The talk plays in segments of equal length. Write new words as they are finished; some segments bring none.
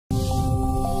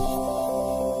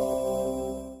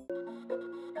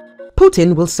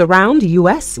Putin will surround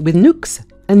US with nukes.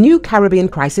 A new Caribbean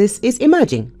crisis is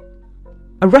emerging.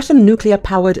 A Russian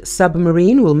nuclear-powered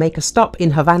submarine will make a stop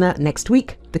in Havana next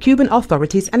week, the Cuban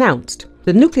authorities announced.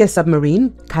 The nuclear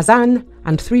submarine, Kazan,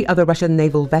 and 3 other Russian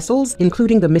naval vessels,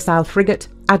 including the missile frigate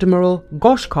Admiral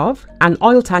Gorshkov, an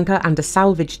oil tanker and a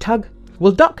salvage tug,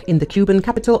 will dock in the Cuban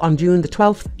capital on June the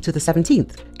 12th to the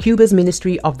 17th, Cuba's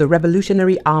Ministry of the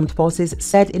Revolutionary Armed Forces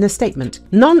said in a statement.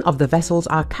 None of the vessels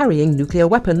are carrying nuclear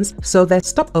weapons, so their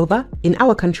stopover in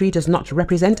our country does not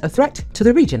represent a threat to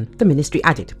the region, the ministry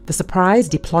added. The surprise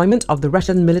deployment of the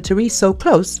Russian military so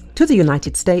close to the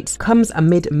United States comes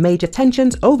amid major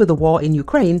tensions over the war in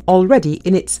Ukraine, already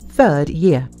in its 3rd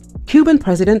year. Cuban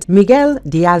President Miguel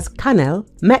Diaz-Canel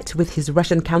met with his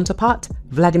Russian counterpart,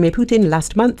 Vladimir Putin,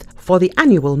 last month for the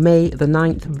annual May the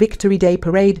 9th Victory Day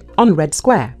parade on Red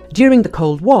Square. During the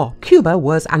Cold War, Cuba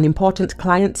was an important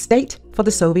client state for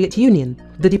the Soviet Union.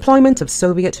 The deployment of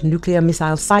Soviet nuclear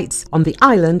missile sites on the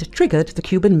island triggered the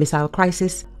Cuban Missile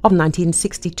Crisis of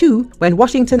 1962, when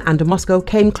Washington and Moscow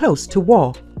came close to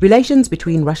war. Relations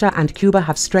between Russia and Cuba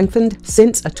have strengthened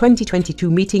since a 2022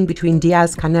 meeting between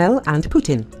Diaz-Canel and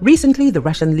Putin. Recently, the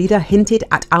Russian leader hinted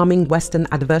at arming Western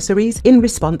adversaries in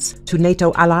response to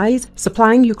NATO allies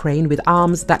supplying Ukraine with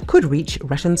arms that could reach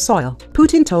Russian soil.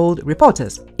 Putin told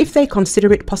reporters, if they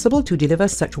consider it possible to deliver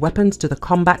such weapons to the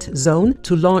combat zone,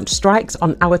 to launch strikes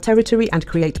on our territory and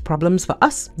create problems for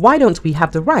us, why don't we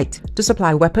have the right to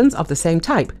supply weapons of the same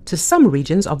type to some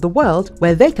regions of the world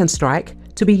where they can strike,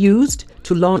 to be used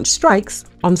to launch strikes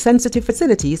on sensitive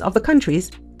facilities of the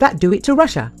countries that do it to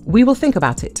Russia? We will think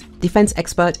about it, defense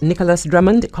expert Nicholas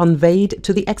Drummond conveyed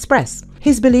to the Express.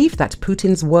 His belief that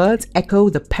Putin's words echo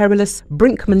the perilous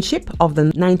brinkmanship of the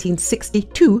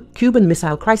 1962 Cuban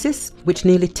Missile Crisis, which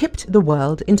nearly tipped the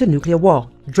world into nuclear war.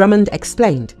 Drummond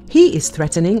explained, he is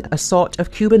threatening a sort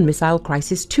of Cuban Missile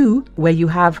Crisis too, where you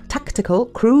have tactical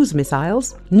cruise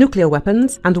missiles, nuclear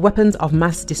weapons, and weapons of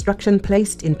mass destruction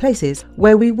placed in places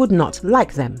where we would not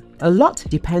like them. A lot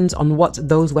depends on what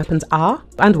those weapons are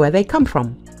and where they come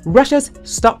from. Russia's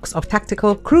stocks of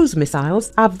tactical cruise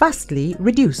missiles are vastly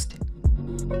reduced.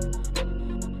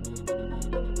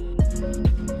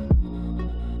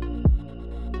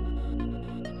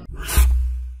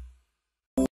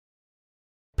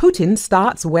 Putin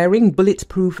starts wearing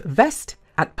bulletproof vest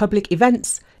at public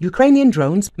events. Ukrainian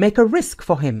drones make a risk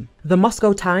for him. The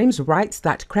Moscow Times writes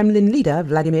that Kremlin leader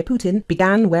Vladimir Putin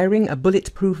began wearing a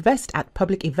bulletproof vest at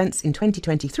public events in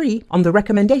 2023 on the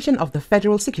recommendation of the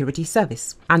Federal Security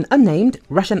Service. An unnamed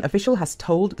Russian official has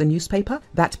told the newspaper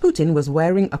that Putin was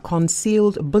wearing a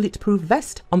concealed bulletproof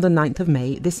vest on the 9th of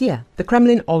May this year. The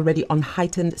Kremlin, already on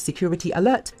heightened security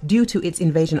alert due to its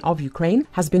invasion of Ukraine,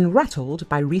 has been rattled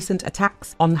by recent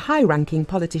attacks on high-ranking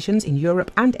politicians in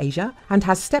Europe and Asia and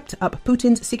has stepped up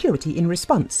Putin's security in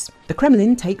response. The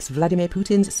Kremlin takes Vladimir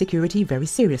Putin's security very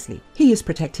seriously. He is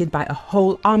protected by a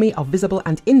whole army of visible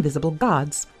and invisible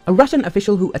guards. A Russian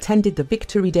official who attended the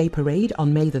Victory Day parade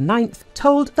on May the 9th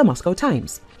told the Moscow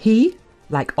Times. He,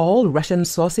 like all Russian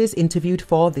sources interviewed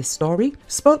for this story,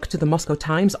 spoke to the Moscow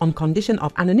Times on condition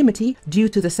of anonymity due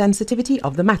to the sensitivity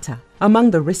of the matter.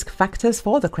 Among the risk factors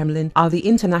for the Kremlin are the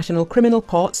International Criminal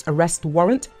Court's arrest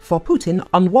warrant for Putin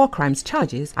on war crimes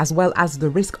charges, as well as the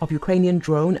risk of Ukrainian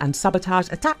drone and sabotage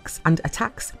attacks and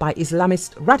attacks by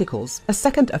Islamist radicals, a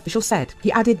second official said.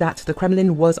 He added that the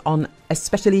Kremlin was on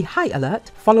especially high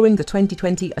alert following the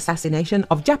 2020 assassination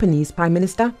of Japanese Prime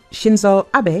Minister Shinzo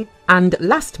Abe and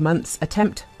last month's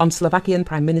attempt on Slovakian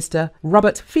Prime Minister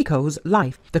Robert Fico's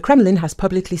life. The Kremlin has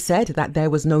publicly said that there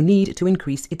was no need to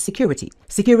increase its security.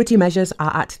 Security measures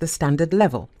are at the standard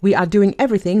level. We are doing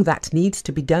everything that needs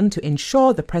to be done to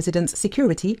ensure the president's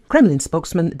security, Kremlin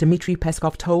spokesman Dmitry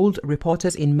Peskov told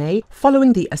reporters in May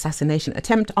following the assassination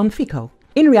attempt on Fico.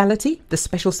 In reality, the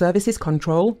special services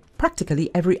control practically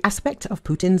every aspect of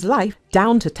Putin's life,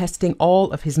 down to testing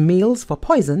all of his meals for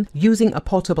poison using a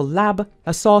portable lab,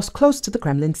 a source close to the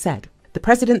Kremlin said. The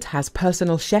president has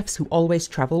personal chefs who always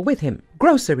travel with him.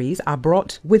 Groceries are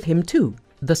brought with him too,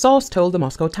 the source told the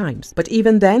Moscow Times. But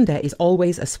even then, there is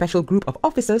always a special group of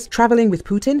officers traveling with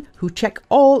Putin who check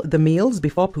all the meals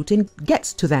before Putin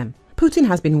gets to them. Putin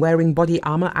has been wearing body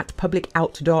armor at public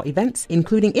outdoor events,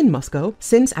 including in Moscow,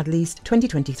 since at least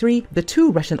 2023, the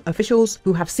 2 Russian officials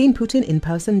who have seen Putin in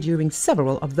person during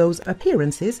several of those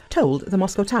appearances told the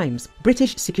Moscow Times.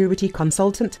 British security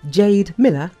consultant Jade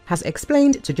Miller has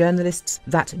explained to journalists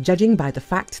that, judging by the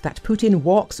fact that Putin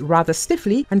walks rather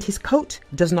stiffly and his coat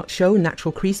does not show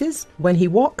natural creases when he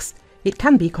walks, it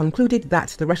can be concluded that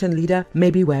the Russian leader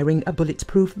may be wearing a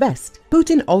bulletproof vest.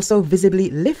 Putin also visibly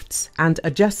lifts and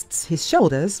adjusts his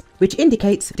shoulders, which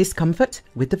indicates discomfort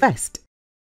with the vest.